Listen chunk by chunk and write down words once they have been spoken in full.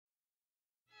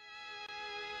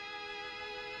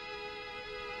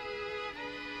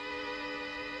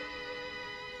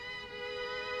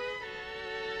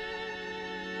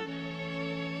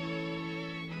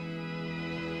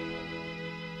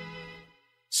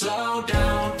Slow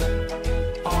down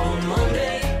on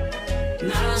Monday,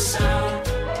 not a sound.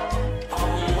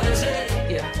 On Wednesday,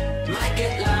 yeah, might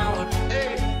get loud.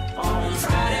 On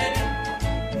Friday,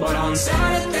 but on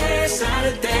Saturday,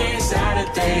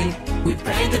 we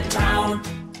paint the town.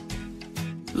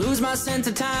 Lose my sense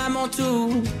of time or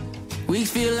two. Weeks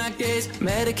feel like days,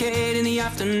 Medicaid in the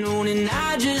afternoon. And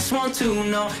I just want to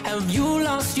know, have you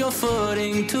lost your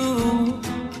footing too?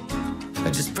 I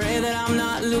just pray that I'm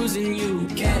not losing you.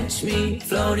 Catch me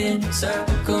floating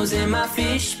circles in my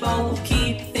fishbowl,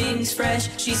 keep things fresh.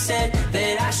 She said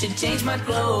that I should change my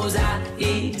clothes. I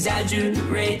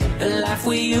exaggerate the life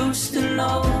we used to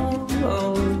know.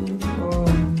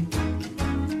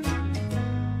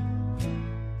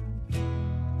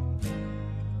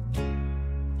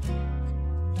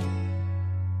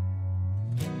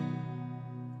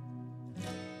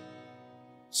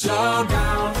 Slow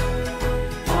down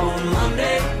on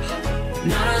Monday,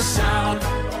 not a sound.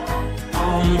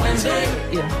 On Wednesday,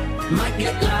 yeah, might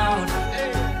get loud.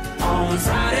 On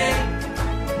Friday,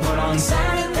 but on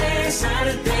Saturday,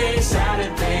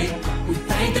 we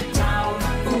paint the town.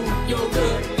 Ooh, you're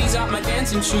good. These are my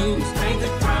dancing shoes. Paint the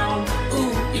town.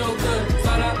 Ooh, you're good.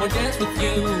 Thought I would dance with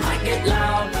you. Might get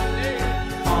loud.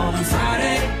 On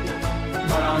Friday,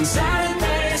 but on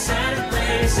Saturday,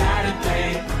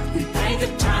 we paint the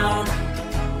town.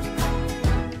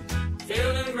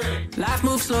 Feeling great. Life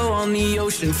moves slow on the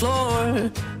ocean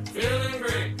floor. Feeling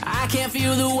great. I can't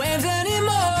feel the waves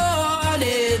anymore.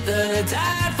 Did the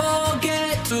tide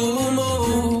forget to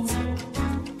move?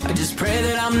 I just pray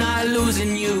that I'm not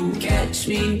losing you. Catch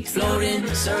me floating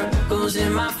circles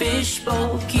in my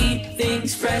fishbowl, keep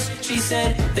things fresh. She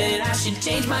said that I should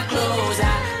change my clothes.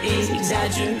 I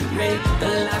exaggerate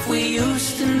the life we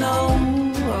used to know.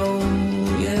 Oh,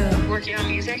 yeah. Working on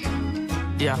music?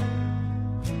 Yeah.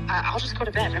 I'll just go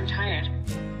to bed. I'm tired.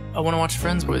 I want to watch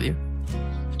Friends with you.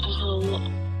 Oh,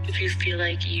 if you feel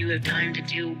like you have time to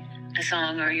do a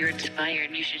song or you're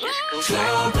inspired, you should just go for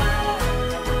Slow it. down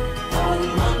on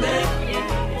Monday,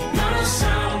 not a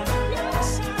sound.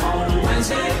 On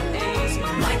Wednesday,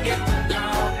 might get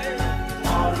loud.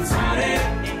 On Friday,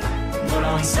 but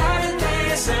on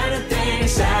Saturday,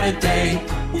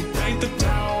 we paint the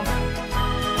town.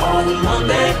 On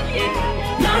Monday,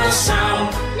 not a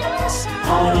sound.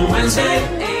 On Wednesday,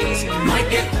 might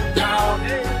get loud.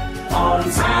 On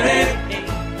Friday,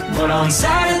 but on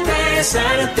Saturday,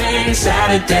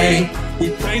 we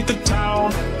paint the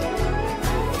town.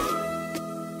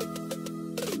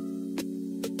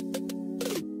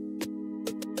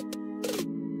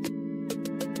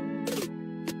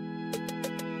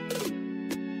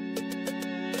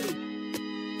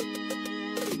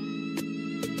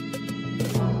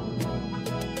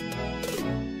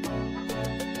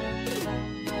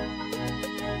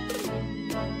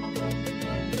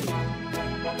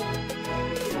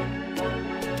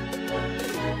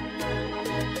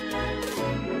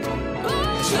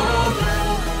 Slow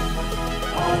down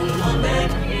on Monday,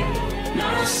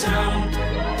 not a sound.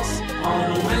 On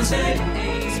Wednesday,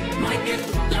 might get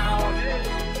loud.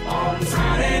 On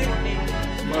Friday,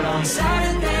 but on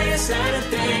Saturday.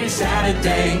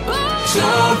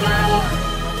 Slow down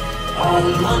on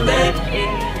Monday,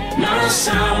 not a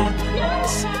sound.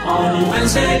 On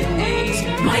Wednesday,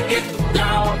 might get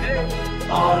loud.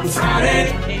 On Friday,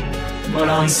 but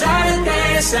on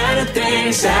Saturday,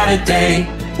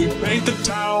 we paint the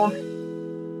town.